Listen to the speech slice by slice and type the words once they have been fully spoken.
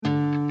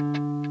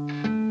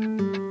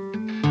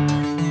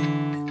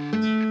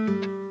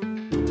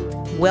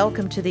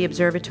Welcome to The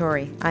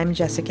Observatory. I'm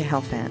Jessica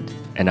Helfand.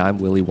 And I'm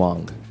Willy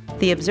Wong.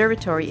 The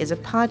Observatory is a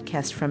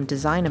podcast from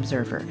Design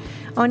Observer.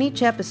 On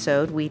each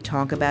episode, we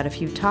talk about a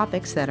few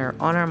topics that are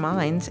on our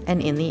minds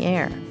and in the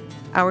air.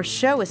 Our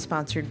show is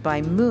sponsored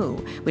by Moo,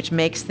 which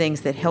makes things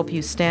that help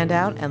you stand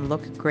out and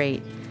look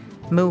great.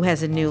 Moo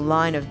has a new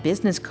line of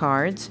business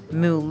cards,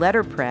 Moo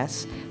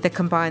Letterpress, that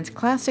combines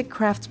classic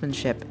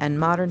craftsmanship and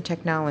modern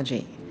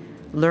technology.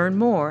 Learn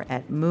more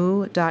at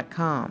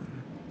moo.com.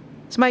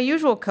 So my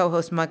usual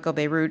co-host, Michael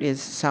Beirut,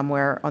 is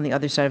somewhere on the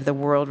other side of the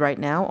world right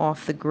now,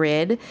 off the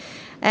grid,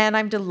 and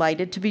I'm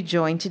delighted to be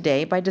joined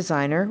today by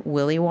designer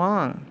Willy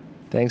Wong.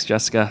 Thanks,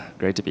 Jessica.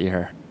 Great to be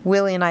here.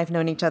 Willy and I have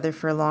known each other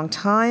for a long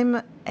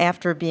time.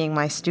 After being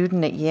my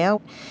student at Yale,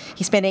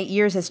 he spent 8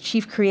 years as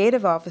chief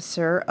creative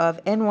officer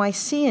of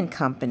NYC &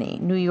 Company,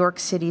 New York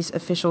City's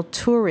official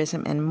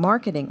tourism and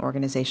marketing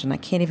organization. I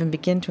can't even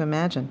begin to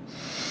imagine.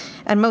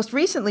 And most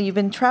recently, you've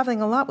been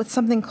traveling a lot with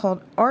something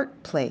called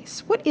Art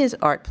Place. What is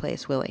Art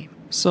Place, Willy?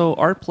 So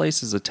Art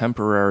Place is a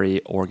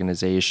temporary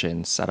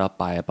organization set up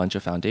by a bunch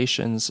of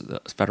foundations,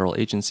 federal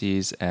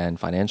agencies, and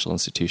financial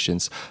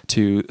institutions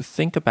to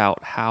think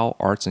about how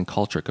arts and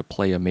culture could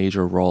play a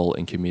major role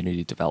in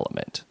community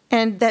development.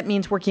 And that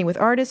means working with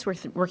artists,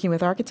 working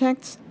with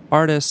architects?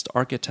 Artists,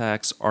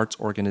 architects, arts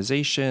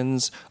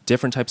organizations,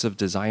 different types of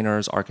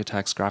designers,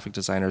 architects, graphic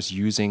designers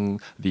using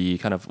the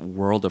kind of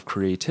world of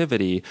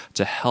creativity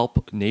to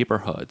help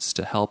neighborhoods,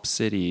 to help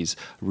cities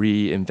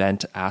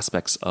reinvent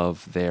aspects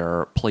of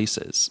their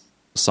places.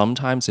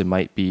 Sometimes it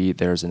might be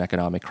there's an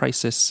economic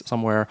crisis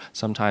somewhere.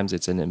 Sometimes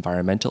it's an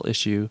environmental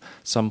issue.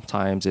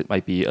 Sometimes it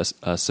might be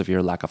a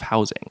severe lack of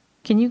housing.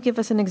 Can you give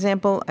us an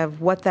example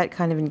of what that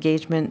kind of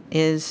engagement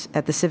is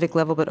at the civic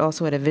level, but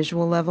also at a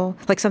visual level?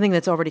 Like something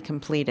that's already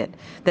completed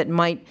that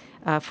might,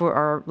 for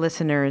our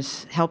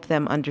listeners, help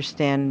them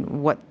understand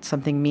what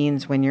something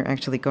means when you're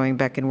actually going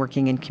back and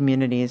working in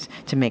communities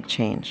to make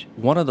change.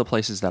 One of the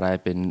places that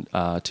I've been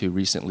to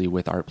recently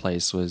with Art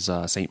Place was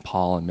St.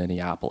 Paul and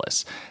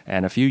Minneapolis.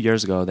 And a few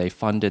years ago, they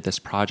funded this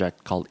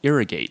project called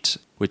Irrigate,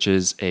 which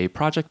is a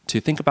project to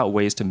think about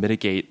ways to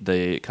mitigate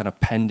the kind of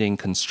pending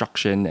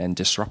construction and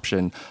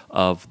disruption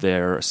of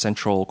their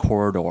central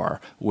corridor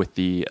with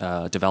the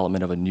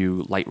development of a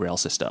new light rail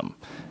system.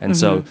 And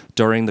so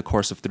during the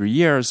course of 3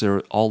 years,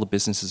 all the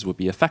businesses would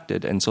be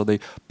affected. And so they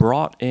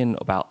brought in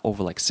about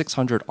over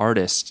 600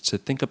 artists to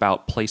think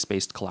about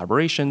place-based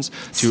collaborations.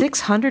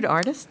 600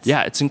 artists?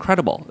 Yeah, it's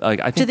incredible. I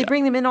think Did they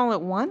bring them in all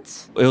at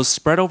once? It was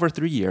spread over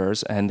 3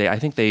 years, and I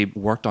think they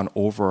worked on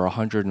over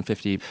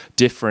 150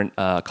 different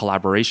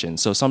collaborations.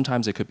 So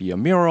sometimes it could be a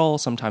mural,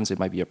 sometimes it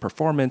might be a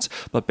performance,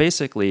 but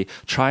basically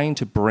trying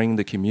to bring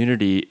the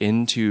community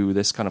into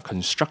this kind of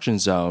construction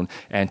zone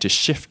and to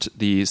shift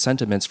the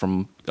sentiments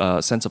from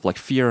a sense of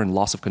fear and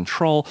loss of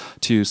control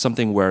to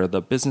something where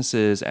the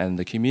businesses and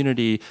the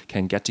community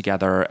can get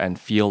together and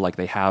feel like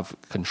they have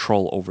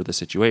control over the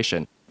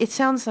situation. It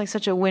sounds like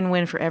such a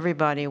win-win for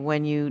everybody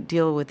when you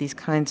deal with these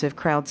kinds of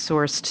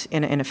crowdsourced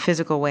in a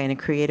physical way, in a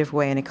creative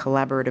way, in a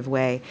collaborative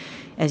way,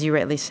 as you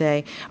rightly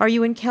say. Are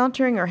you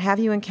encountering or have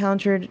you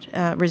encountered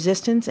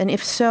resistance? And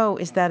if so,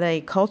 is that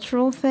a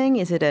cultural thing?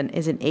 Is it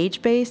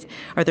age-based?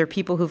 Are there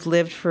people who've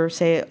lived for,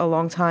 say, a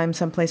long time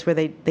someplace where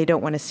they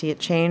don't want to see it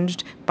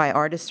changed by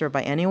artists or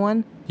by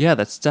anyone? Yeah,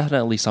 that's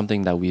definitely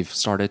something that we've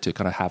started to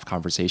kind of have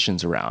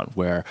conversations around,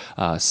 where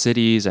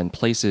cities and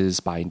places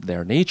by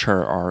their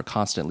nature are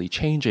constantly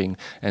changing.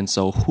 And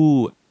so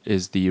who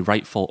is the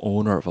rightful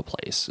owner of a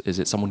place? Is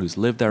it someone who's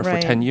lived there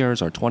for 10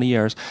 years or 20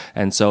 years?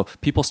 And so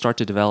people start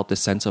to develop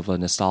this sense of a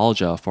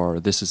nostalgia for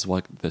this is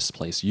what this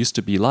place used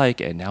to be like,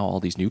 and now all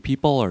these new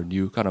people or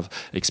new kind of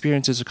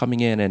experiences are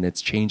coming in, and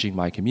it's changing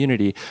my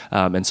community.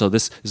 And so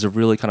this is a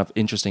really kind of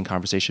interesting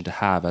conversation to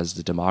have as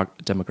the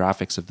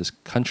demographics of this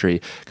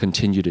country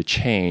continue to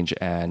change,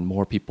 and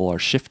more people are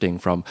shifting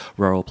from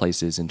rural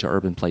places into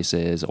urban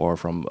places or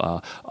from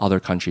other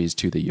countries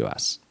to the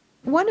U.S.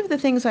 One of the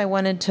things I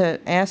wanted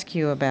to ask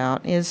you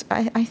about is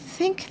I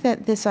think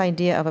that this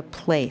idea of a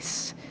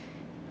place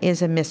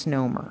is a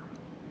misnomer.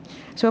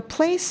 So a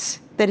place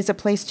that is a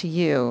place to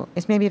you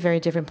is maybe a very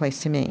different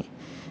place to me.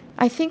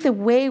 I think the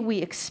way we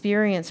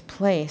experience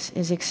place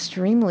is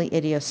extremely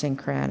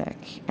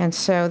idiosyncratic. And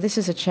so this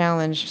is a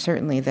challenge,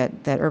 certainly,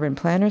 that urban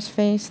planners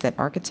face, that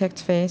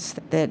architects face,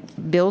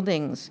 that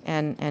buildings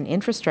and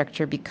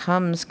infrastructure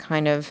becomes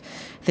kind of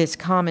this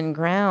common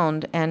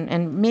ground.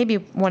 And maybe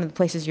one of the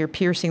places you're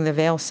piercing the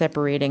veil,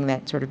 separating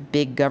that sort of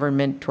big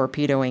government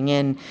torpedoing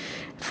in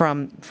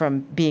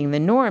from being the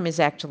norm is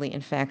actually,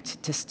 in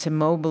fact, to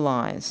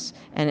mobilize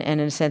and, in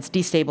a sense,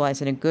 destabilize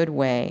in a good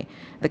way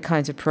the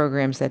kinds of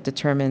programs that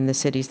determine the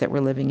cities that we're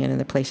living in and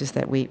the places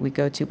that we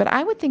go to. But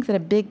I would think that a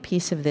big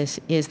piece of this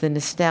is the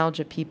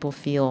nostalgia people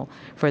feel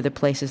for the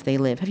places they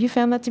live. Have you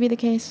found that to be the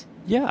case?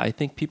 Yeah, I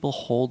think people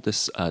hold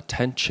this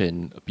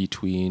tension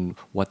between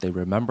what they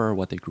remember,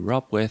 what they grew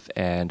up with,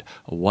 and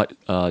what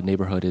a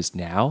neighborhood is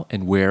now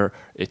and where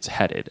it's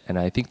headed. And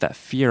I think that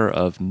fear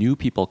of new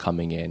people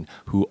coming in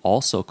who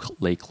also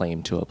lay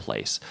claim to a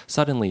place,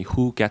 suddenly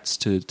who gets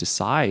to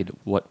decide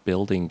what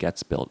building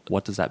gets built?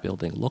 What does that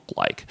building look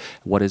like?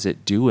 What is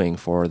it doing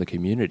for the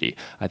community?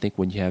 I think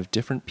when you have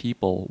different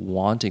people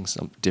wanting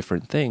some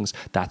different things,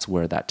 that's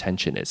where that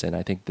tension is. And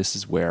I think this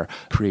is where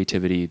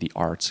creativity, the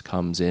arts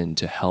comes in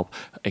to help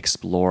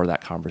explore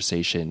that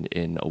conversation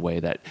in a way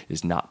that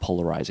is not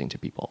polarizing to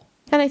people.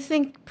 And I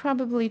think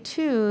probably,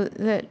 too,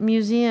 that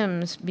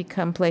museums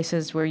become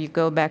places where you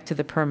go back to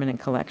the permanent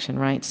collection,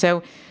 right?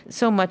 So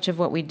much of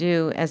what we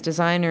do as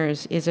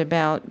designers is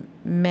about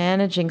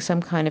managing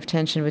some kind of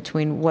tension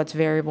between what's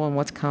variable and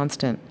what's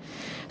constant.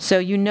 So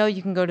you know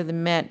you can go to the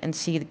Met and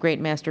see the great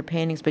master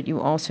paintings, but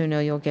you also know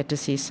you'll get to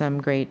see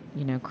some great,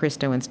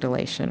 Christo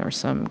installation or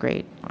some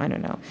great,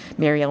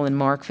 Mary Ellen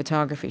Mark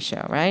photography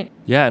show, right?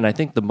 Yeah, and I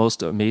think the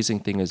most amazing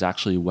thing is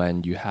actually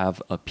when you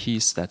have a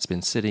piece that's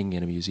been sitting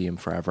in a museum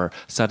forever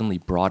suddenly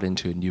brought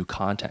into a new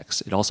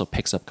context. It also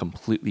picks up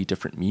completely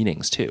different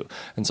meanings too.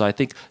 And so I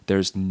think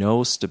there's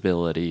no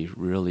stability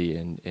really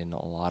in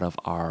a lot of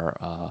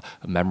our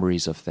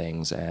memories of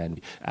things.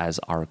 And as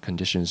our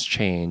conditions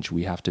change,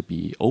 we have to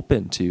be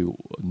open to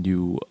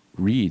new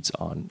reads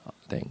on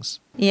things.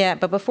 Yeah,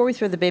 but before we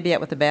throw the baby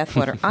out with the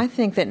bathwater, I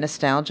think that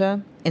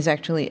nostalgia is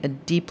actually a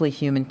deeply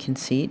human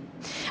conceit.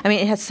 I mean,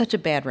 it has such a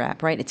bad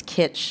rap, right? It's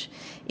kitsch.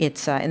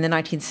 It's in the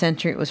 19th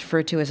century, it was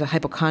referred to as a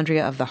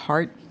hypochondria of the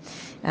heart.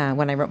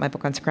 When I wrote my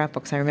book on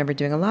scrapbooks, I remember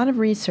doing a lot of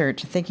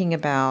research thinking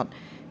about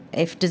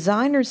if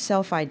designers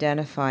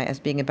self-identify as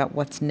being about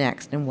what's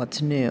next and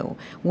what's new,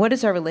 what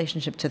is our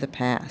relationship to the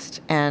past?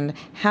 And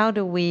how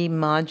do we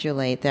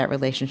modulate that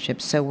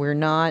relationship so we're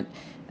not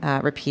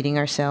repeating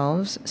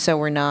ourselves, so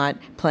we're not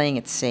playing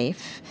it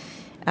safe?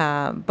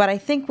 But I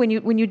think when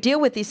you deal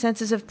with these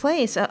senses of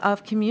place,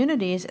 of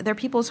communities, they're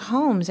people's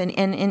homes, and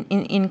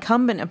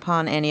incumbent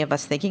upon any of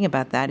us thinking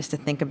about that is to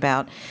think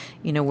about,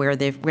 where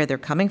they're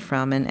coming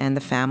from, and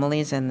the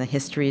families and the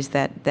histories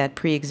that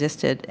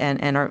pre-existed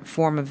and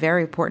form a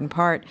very important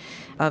part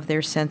of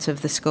their sense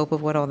of the scope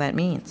of what all that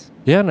means.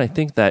 Yeah, and I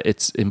think that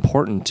it's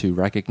important to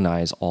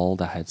recognize all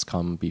that has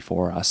come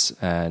before us.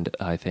 And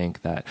I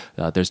think that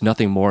there's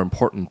nothing more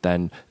important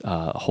than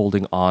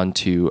holding on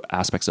to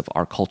aspects of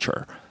our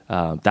culture.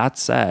 That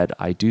said,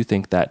 I do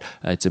think that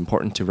it's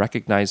important to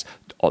recognize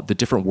the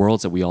different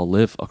worlds that we all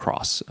live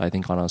across. I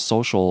think on a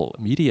social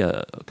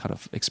media kind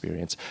of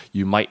experience,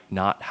 you might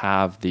not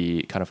have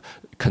the kind of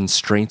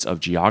constraints of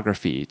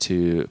geography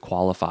to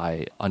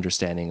qualify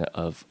understanding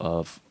of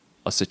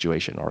a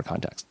situation or a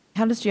context.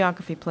 How does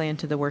geography play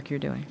into the work you're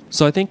doing?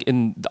 So I think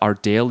in our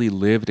daily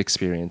lived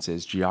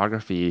experiences,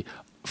 geography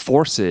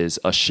forces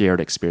a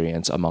shared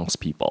experience amongst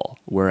people.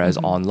 Whereas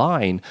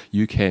online,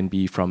 you can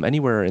be from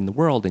anywhere in the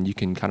world and you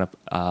can kind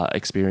of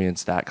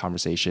experience that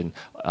conversation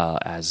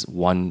as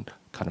one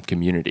kind of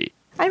community.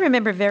 I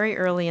remember very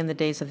early in the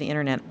days of the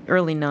internet,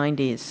 early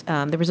 90s,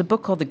 there was a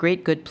book called The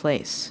Great Good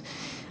Place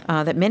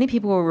that many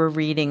people were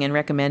reading and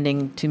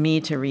recommending to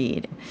me to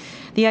read.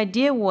 The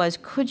idea was,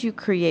 could you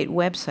create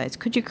websites?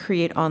 Could you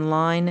create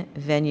online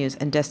venues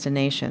and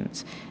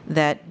destinations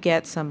that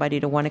get somebody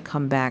to want to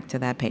come back to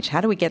that page?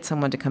 How do we get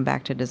someone to come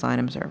back to Design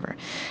Observer?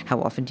 How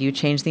often do you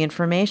change the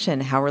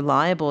information? How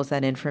reliable is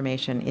that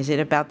information? Is it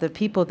about the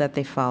people that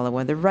they follow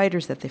or the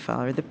writers that they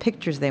follow or the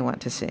pictures they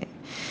want to see?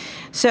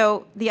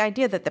 So the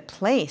idea that the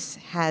place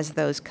has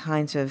those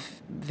kinds of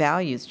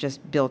values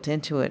just built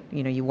into it,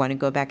 you want to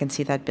go back and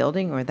see that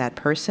building or that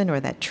person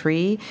or that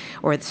tree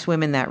or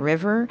swim in that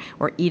river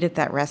or eat at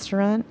that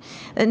restaurant.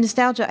 And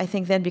nostalgia, I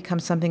think, then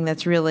becomes something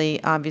that's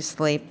really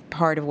obviously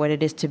part of what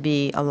it is to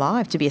be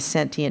alive, to be a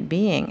sentient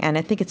being. And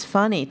I think it's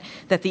funny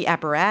that the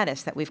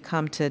apparatus that we've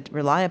come to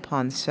rely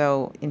upon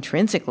so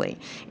intrinsically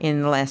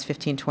in the last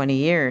 15, 20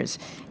 years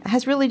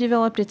has really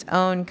developed its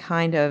own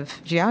kind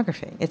of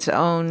geography, its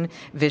own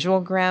visual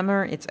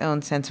grammar, its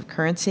own sense of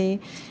currency.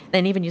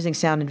 And even using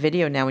sound and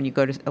video now, when you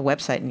go to a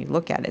website and you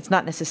look at it, it's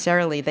not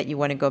necessarily that you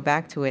want to go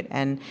back to it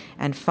and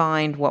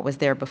find what was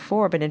there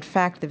before, but in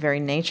fact, the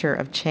very nature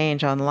of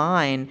change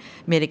online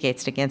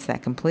mitigates against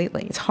that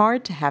completely. It's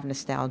hard to have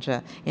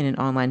nostalgia in an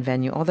online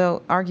venue,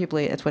 although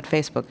arguably it's what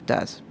Facebook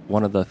does.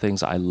 One of the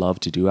things I love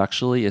to do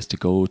actually is to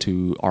go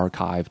to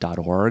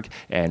archive.org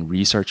and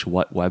research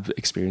what web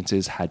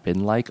experiences had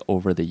been like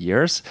over the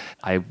years.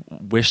 I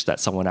wish that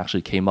someone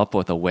actually came up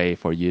with a way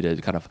for you to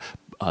kind of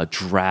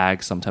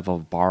drag some type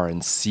of bar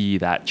and see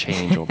that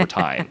change over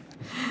time.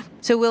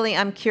 So, Willie,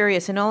 I'm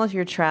curious, in all of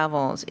your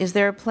travels, is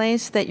there a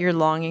place that you're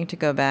longing to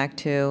go back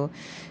to?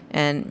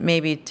 And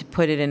maybe to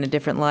put it in a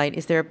different light,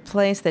 is there a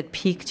place that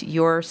piqued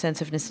your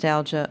sense of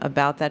nostalgia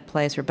about that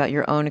place or about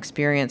your own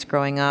experience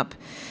growing up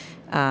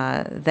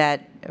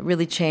that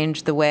really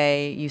changed the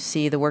way you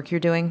see the work you're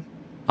doing?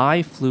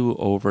 I flew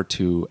over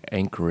to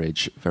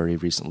Anchorage very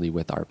recently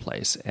with our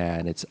place,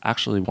 and it's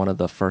actually one of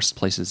the first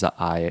places that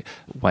I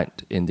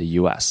went in the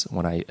U.S.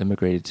 When I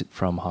immigrated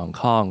from Hong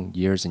Kong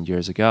years and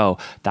years ago,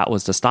 that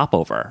was the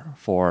stopover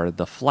for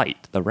the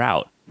flight, the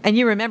route. And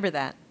you remember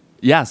that?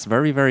 Yes,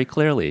 very, very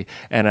clearly.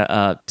 And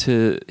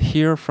to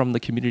hear from the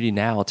community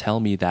now tell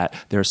me that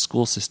their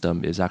school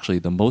system is actually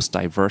the most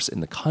diverse in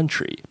the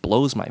country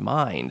blows my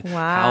mind. Wow.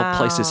 How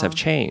places have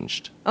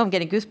changed. Oh, I'm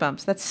getting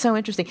goosebumps. That's so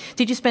interesting.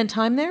 Did you spend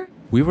time there?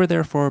 We were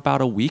there for about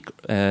a week,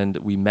 and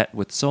we met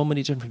with so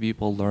many different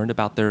people, learned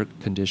about their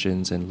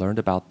conditions and learned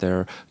about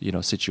their,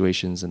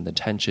 situations and the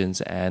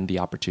tensions and the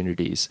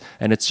opportunities.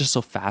 And it's just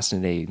so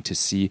fascinating to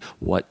see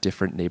what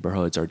different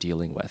neighborhoods are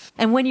dealing with.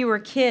 And when you were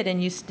a kid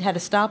and you had a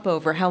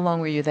stopover, how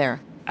long were you there?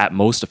 At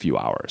most a few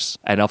hours.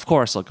 And of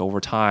course, over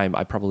time,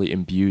 I probably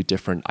imbued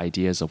different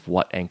ideas of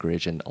what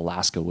Anchorage and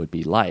Alaska would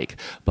be like.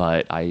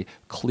 But I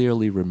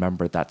clearly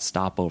remember that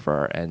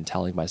stopover and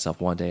telling myself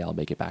one day I'll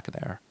make it back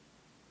there.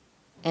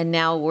 And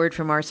now a word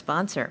from our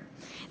sponsor.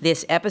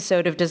 This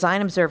episode of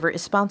Design Observer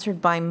is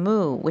sponsored by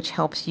Moo, which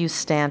helps you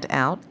stand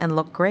out and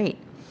look great.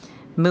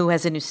 Moo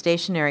has a new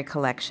stationery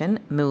collection,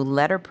 Moo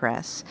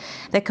Letterpress,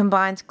 that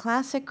combines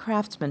classic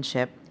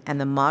craftsmanship and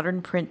the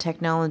modern print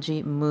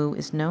technology Moo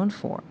is known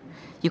for.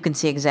 You can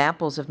see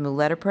examples of Moo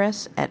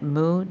Letterpress at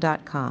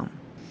moo.com.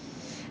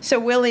 So,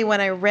 Willie, when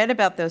I read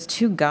about those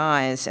two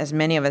guys, as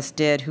many of us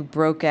did, who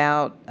broke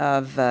out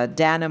of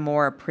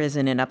Dannemora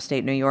prison in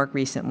upstate New York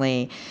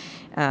recently,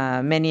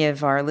 many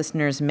of our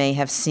listeners may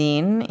have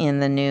seen in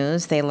the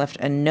news, they left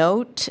a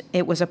note.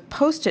 It was a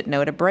Post-it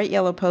note, a bright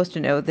yellow Post-it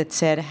note that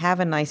said,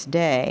 "Have a nice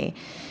day."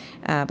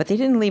 But they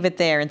didn't leave it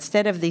there.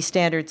 Instead of the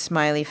standard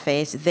smiley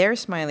face, their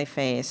smiley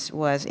face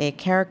was a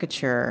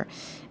caricature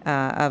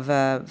of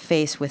a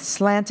face with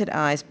slanted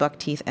eyes, buck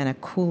teeth, and a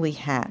coolie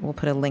hat. We'll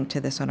put a link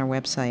to this on our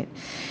website.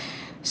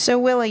 So,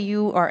 Willie,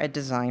 you are a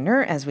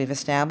designer, as we've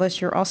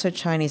established. You're also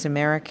Chinese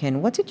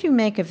American. What did you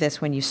make of this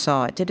when you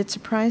saw it? Did it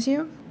surprise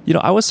you?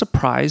 I was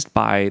surprised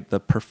by the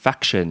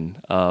perfection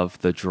of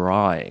the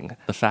drawing.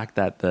 The fact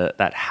that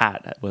that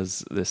hat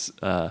was this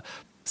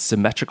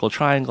symmetrical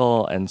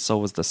triangle, and so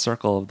was the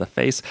circle of the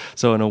face.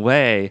 So in a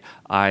way,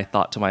 I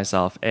thought to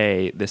myself,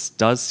 this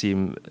does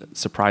seem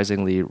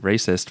surprisingly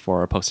racist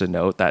for a Post-it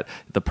note, that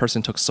the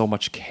person took so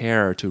much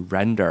care to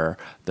render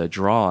the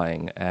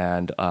drawing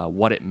and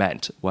what it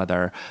meant,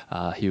 whether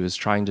he was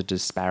trying to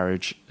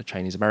disparage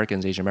Chinese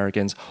Americans, Asian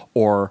Americans,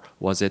 or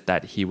was it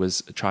that he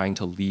was trying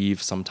to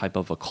leave some type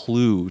of a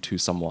clue to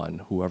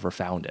someone, whoever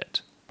found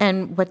it.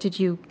 And what did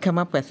you come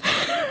up with?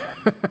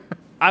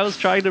 I was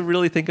trying to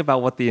really think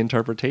about what the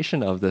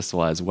interpretation of this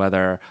was,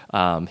 whether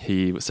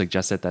he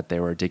suggested that they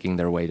were digging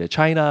their way to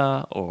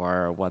China,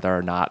 or whether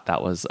or not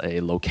that was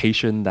a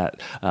location that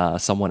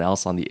someone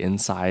else on the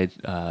inside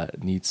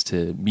needs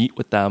to meet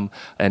with them,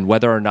 and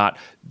whether or not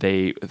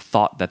they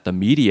thought that the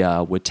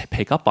media would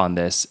pick up on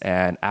this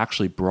and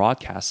actually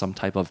broadcast some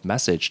type of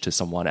message to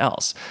someone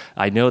else.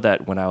 I know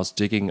that when I was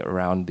digging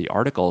around the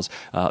articles,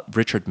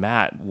 Richard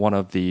Matt, one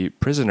of the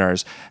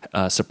prisoners,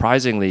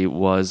 surprisingly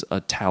was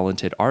a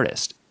talented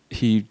artist.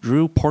 He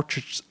drew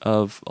portraits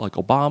of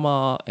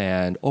Obama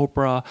and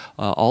Oprah,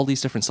 all these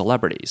different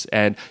celebrities.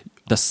 And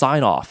the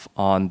sign-off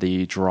on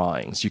the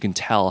drawings, you can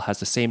tell,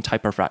 has the same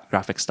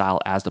typographic style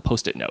as the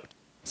Post-it note.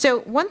 So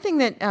one thing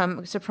that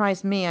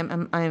surprised me,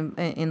 I'm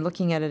in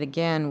looking at it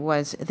again,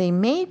 was they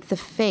made the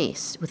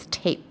face with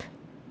tape.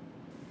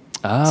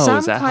 Oh,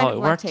 is that how it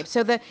worked? Tape.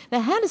 So the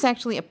hat is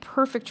actually a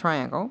perfect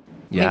triangle.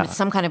 Yeah. Made with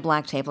some kind of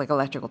black tape, like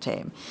electrical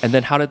tape. And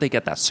then how did they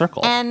get that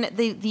circle? And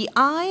the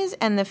eyes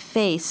and the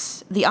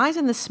face, the eyes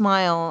and the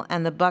smile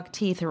and the buck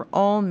teeth are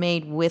all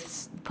made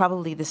with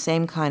probably the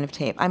same kind of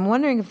tape. I'm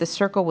wondering if the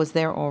circle was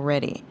there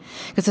already,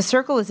 because the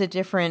circle is a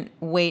different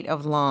weight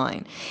of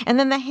line. And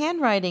then the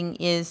handwriting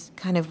is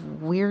kind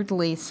of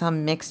weirdly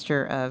some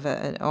mixture of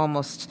an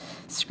almost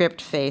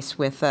script face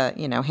with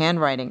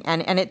handwriting,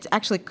 and it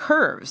actually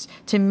curves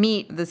to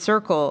meet the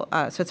circle,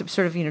 so it's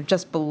sort of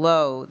just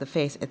below the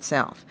face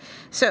itself.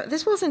 So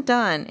this wasn't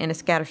done in a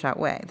scattershot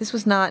way. This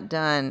was not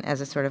done as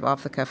a sort of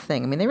off-the-cuff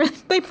thing. I mean,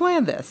 they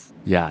planned this.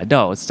 Yeah,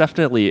 no, it's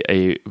definitely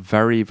a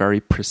very, very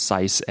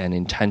precise and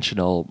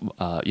intentional,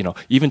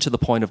 even to the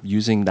point of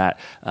using that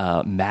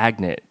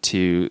magnet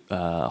to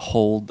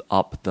hold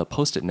up the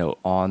Post-it note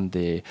on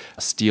the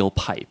steel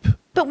pipe.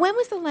 But when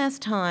was the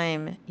last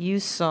time you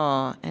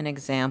saw an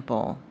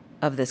example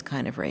of this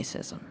kind of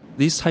racism?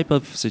 These type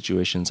of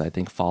situations, I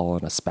think, fall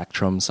on a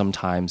spectrum.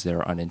 Sometimes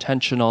they're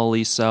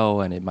unintentionally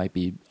so, and it might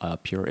be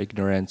pure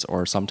ignorance,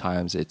 or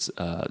sometimes it's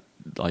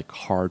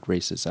hard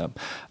racism.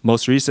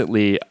 Most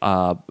recently,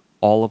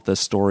 all of the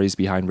stories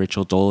behind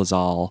Rachel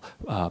Dolezal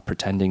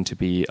pretending to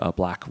be a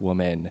black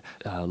woman,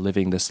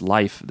 living this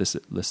life, this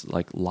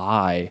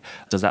lie,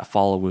 does that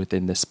fall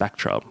within this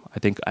spectrum? I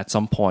think at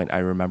some point I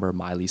remember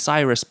Miley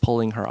Cyrus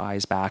pulling her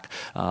eyes back,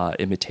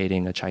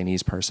 imitating a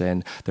Chinese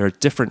person. There are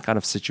different kind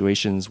of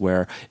situations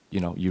where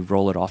you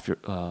roll it off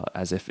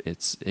as if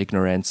it's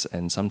ignorance,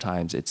 and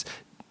sometimes it's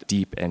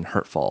deep and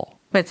hurtful.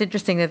 But it's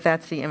interesting that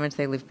that's the image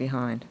they leave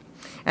behind.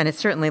 And it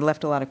certainly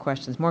left a lot of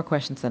questions, more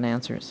questions than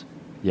answers.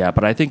 Yeah,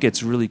 but I think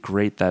it's really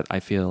great that I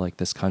feel like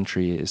this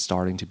country is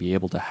starting to be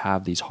able to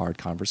have these hard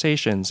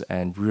conversations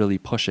and really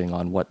pushing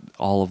on what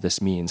all of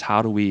this means.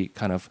 How do we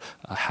kind of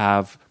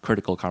have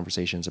critical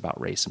conversations about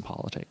race and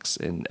politics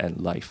and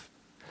life?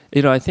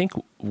 I think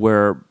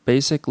we're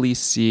basically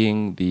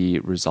seeing the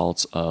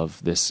results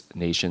of this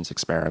nation's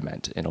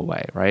experiment in a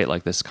way, right?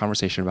 Like this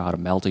conversation about a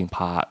melting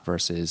pot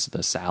versus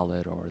the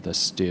salad or the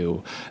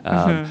stew.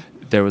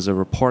 There was a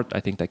report, I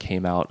think, that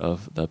came out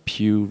of the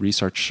Pew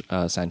Research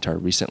Center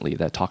recently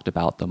that talked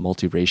about the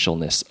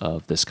multiracialness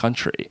of this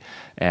country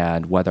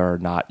and whether or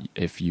not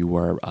if you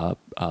were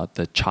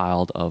the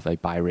child of a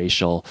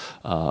biracial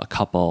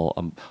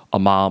couple, a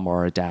mom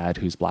or a dad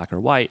who's black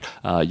or white,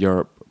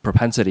 your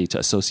propensity to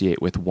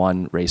associate with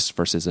one race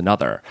versus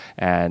another,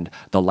 and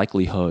the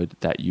likelihood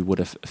that you would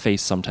have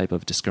faced some type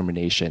of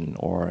discrimination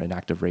or an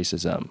act of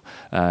racism,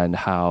 and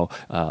how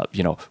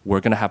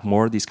we're going to have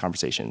more of these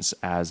conversations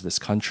as this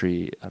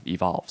country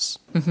evolves.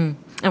 Mm-hmm.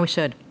 And we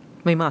should.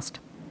 We must.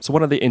 So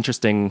one of the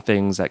interesting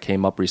things that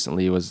came up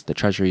recently was the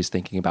Treasury's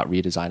thinking about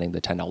redesigning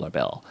the $10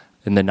 bill.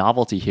 And the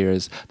novelty here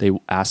is they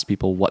asked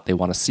people what they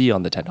want to see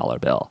on the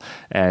 $10 bill.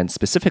 And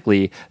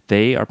specifically,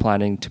 they are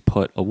planning to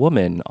put a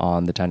woman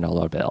on the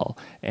 $10 bill.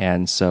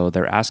 And so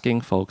they're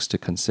asking folks to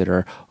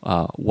consider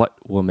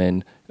what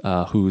woman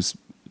who's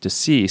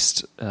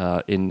deceased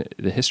in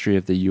the history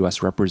of the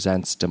U.S.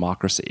 represents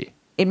democracy.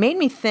 It made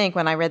me think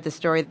when I read the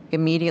story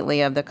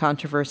immediately of the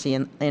controversy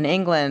in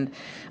England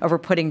over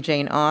putting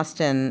Jane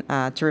Austen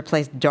to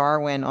replace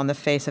Darwin on the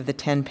face of the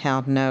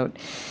 10-pound note.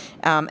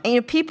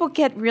 People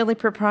get really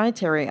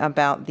proprietary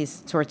about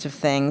these sorts of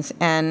things.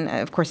 And,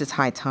 of course, it's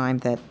high time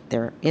that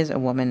there is a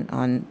woman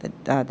on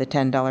the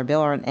 $10 bill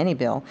or on any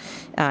bill.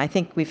 I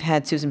think we've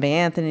had Susan B.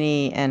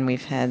 Anthony and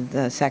we've had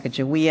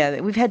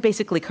Sacagawea. We've had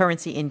basically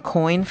currency in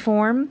coin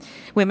form.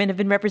 Women have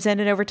been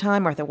represented over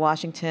time. Martha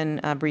Washington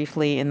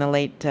briefly in the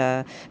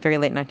very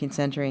late 19th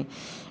century.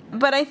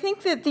 But I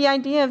think that the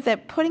idea of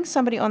that putting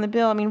somebody on the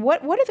bill, I mean,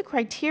 what are the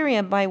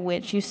criteria by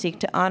which you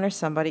seek to honor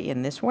somebody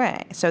in this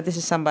way? So this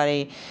is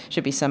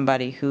should be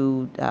somebody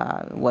who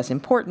was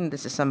important.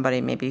 This is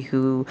somebody maybe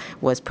who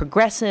was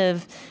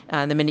progressive.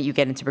 The minute you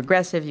get into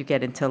progressive, you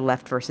get into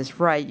left versus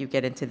right. You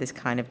get into this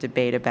kind of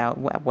debate about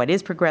what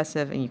is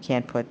progressive, and you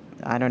can't put,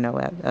 I don't know,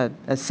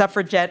 a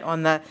suffragette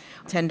on the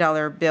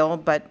 $10 bill,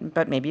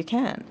 but maybe you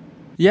can.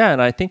 Yeah,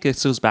 and I think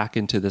it goes back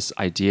into this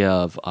idea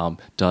of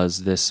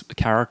does this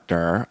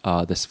character,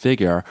 this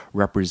figure,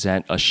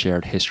 represent a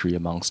shared history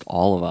amongst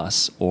all of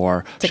us,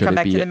 or to should come it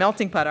back be to the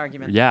melting pot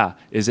argument? Yeah,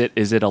 is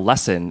it a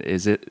lesson?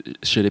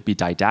 Should it be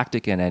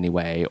didactic in any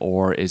way,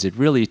 or is it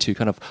really to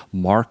kind of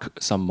mark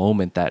some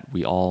moment that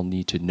we all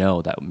need to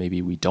know that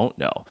maybe we don't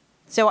know?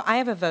 So I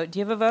have a vote. Do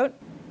you have a vote?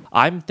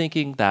 I'm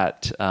thinking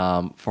that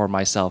for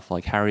myself,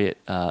 like Harriet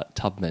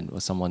Tubman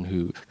was someone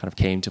who kind of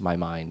came to my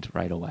mind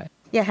right away.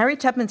 Yeah, Harriet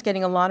Tubman's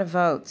getting a lot of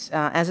votes,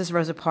 as is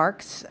Rosa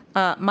Parks.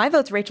 My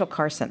vote's Rachel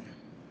Carson.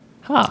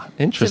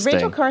 Interesting. So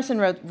Rachel Carson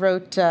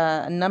wrote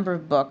a number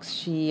of books.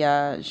 She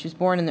was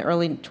born in the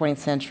early 20th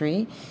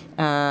century.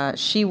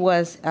 She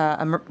was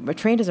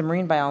trained as a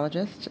marine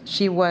biologist.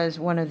 She was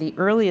one of the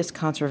earliest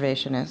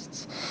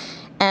conservationists.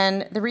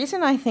 And the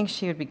reason I think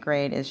she would be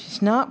great is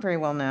she's not very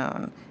well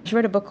known. She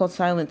wrote a book called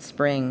Silent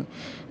Spring.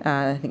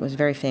 I think it was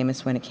very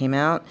famous when it came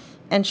out.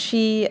 And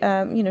she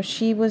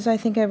was, I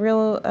think, a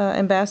real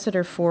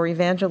ambassador for,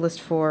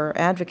 evangelist for,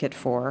 advocate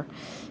for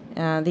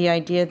the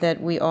idea that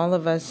all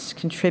of us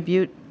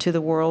contribute to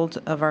the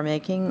world of our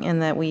making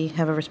and that we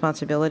have a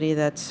responsibility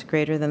that's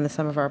greater than the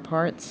sum of our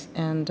parts.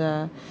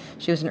 And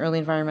she was an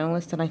early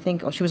environmentalist, and I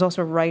think she was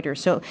also a writer.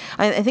 So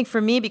I think for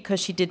me, because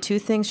she did two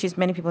things,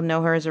 many people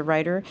know her as a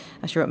writer.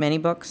 She wrote many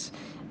books.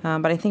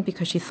 But I think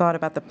because she thought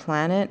about the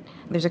planet,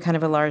 there's a kind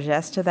of a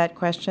largesse to that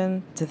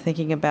question, to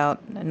thinking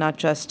about not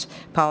just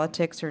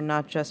politics or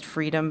not just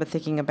freedom, but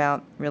thinking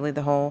about really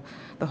the whole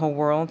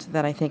world,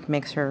 that I think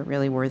makes her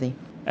really worthy.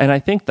 And I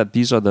think that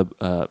these are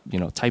the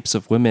types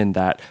of women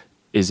that.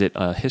 Is it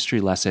a history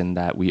lesson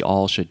that we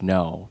all should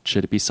know?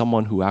 Should it be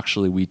someone who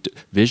actually we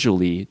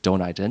visually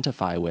don't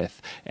identify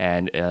with,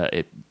 and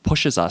it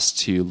pushes us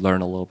to learn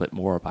a little bit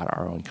more about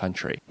our own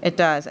country? It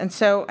does. And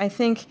so I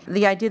think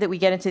the idea that we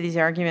get into these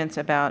arguments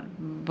about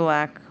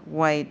black,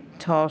 white,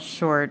 tall,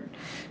 short,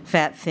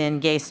 fat,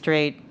 thin, gay,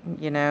 straight,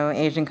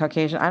 Asian,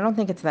 Caucasian, I don't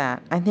think it's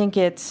that. I think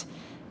it's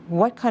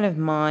what kind of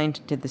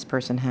mind did this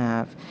person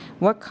have?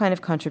 What kind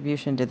of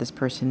contribution did this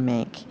person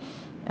make?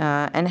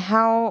 And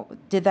how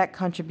did that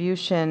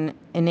contribution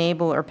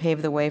enable or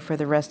pave the way for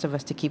the rest of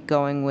us to keep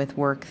going with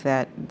work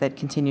that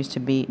continues to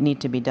need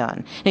to be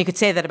done? And you could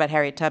say that about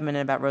Harriet Tubman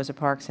and about Rosa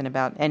Parks and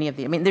about any of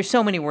the. I mean, there's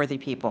so many worthy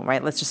people,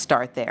 right? Let's just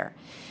start there.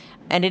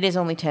 And it is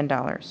only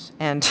 $10.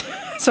 And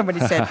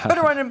somebody said,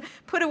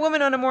 put a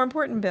woman on a more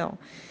important bill.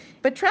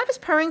 But Travis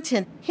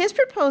Purrington, his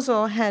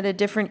proposal had a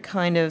different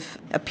kind of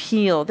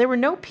appeal. There were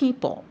no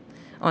people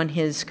on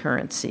his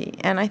currency.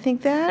 And I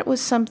think that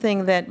was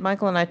something that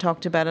Michael and I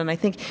talked about, and I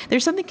think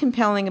there's something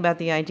compelling about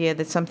the idea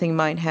that something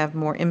might have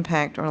more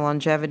impact or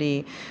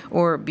longevity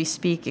or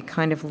bespeak a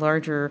kind of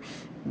larger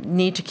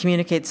need to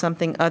communicate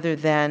something other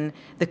than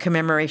the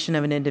commemoration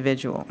of an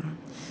individual.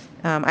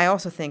 I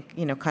also think,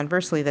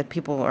 conversely, that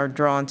people are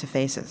drawn to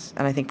faces.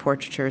 And I think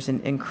portraiture is an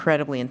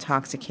incredibly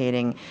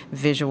intoxicating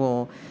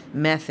visual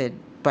method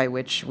by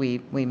which we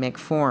make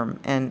form.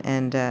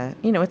 And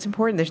it's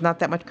important. There's not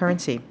that much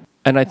currency.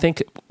 And I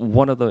think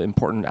one of the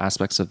important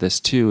aspects of this,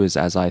 too, is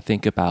as I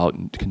think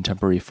about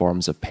contemporary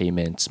forms of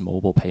payments,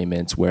 mobile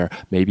payments, where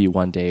maybe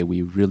one day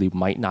we really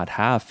might not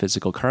have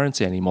physical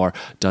currency anymore,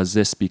 does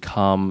this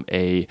become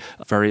a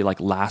very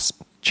last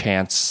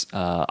chance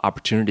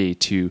opportunity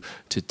to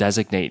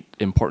designate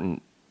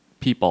important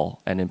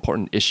people and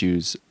important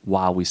issues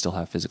while we still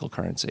have physical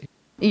currency?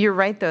 You're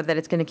right, though, that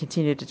it's going to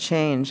continue to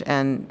change.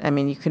 And, I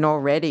mean, you can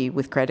already,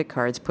 with credit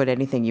cards, put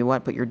anything you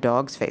want, put your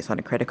dog's face on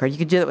a credit card. You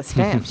could do that with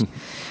stamps. I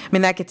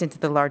mean, that gets into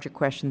the larger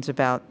questions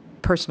about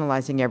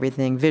personalizing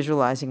everything,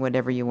 visualizing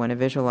whatever you want to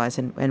visualize,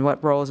 and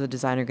what role is a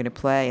designer going to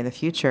play in the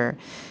future.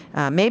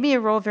 Maybe a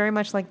role very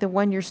much like the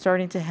one you're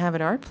starting to have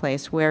at our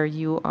place, where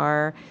you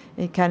are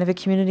kind of a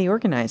community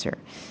organizer.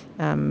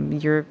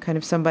 You're kind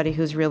of somebody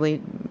who's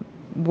really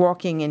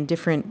walking in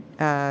different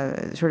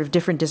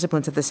different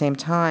disciplines at the same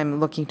time,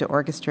 looking to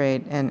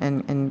orchestrate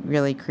and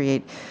really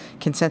create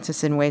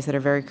consensus in ways that are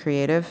very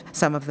creative,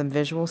 some of them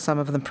visual, some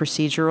of them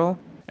procedural.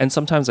 And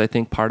sometimes I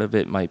think part of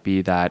it might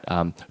be that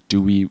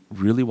do we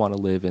really want to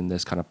live in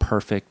this kind of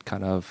perfect,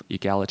 kind of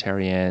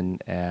egalitarian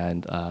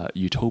and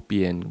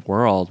utopian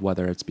world,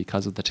 whether it's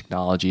because of the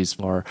technologies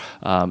or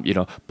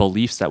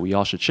beliefs that we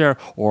all should share,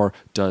 or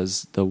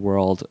does the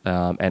world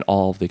and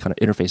all of the kind of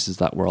interfaces of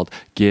that world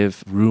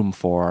give room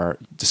for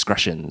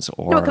discretions?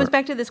 Or it comes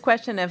back to this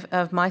question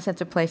of my sense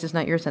of place is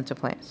not your sense of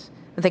place.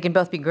 They can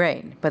both be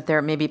great, but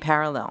they're maybe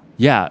parallel.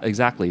 Yeah,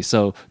 exactly.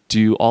 So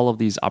do all of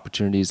these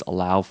opportunities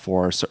allow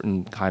for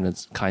certain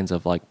kinds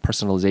of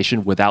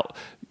personalization without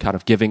kind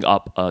of giving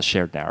up a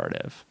shared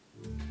narrative?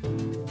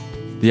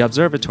 The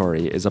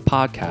Observatory is a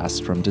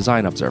podcast from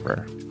Design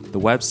Observer.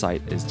 The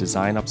website is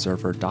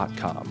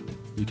designobserver.com.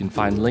 You can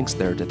find links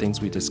there to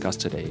things we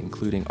discussed today,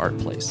 including Art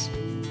Place.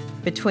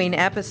 Between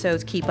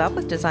episodes, keep up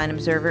with Design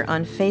Observer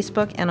on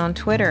Facebook and on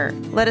Twitter.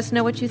 Let us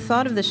know what you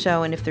thought of the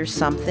show and if there's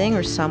something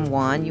or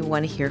someone you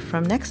want to hear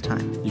from next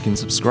time. You can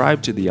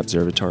subscribe to The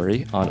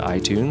Observatory on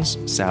iTunes,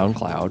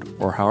 SoundCloud,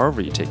 or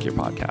however you take your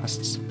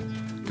podcasts.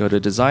 Go to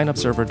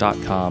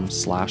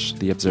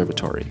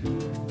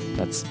designobserver.com/theobservatory.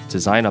 That's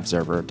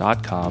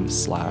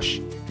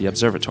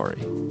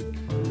designobserver.com/theobservatory.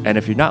 And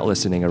if you're not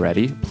listening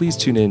already, please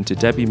tune in to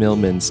Debbie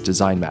Millman's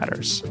Design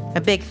Matters.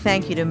 A big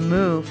thank you to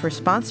Moo for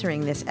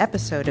sponsoring this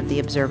episode of The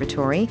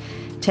Observatory.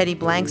 Teddy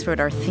Blanks wrote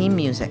our theme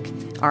music.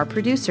 Our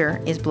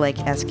producer is Blake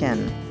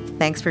Eskin.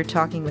 Thanks for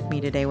talking with me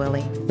today,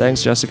 Willie.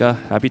 Thanks, Jessica.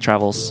 Happy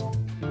travels.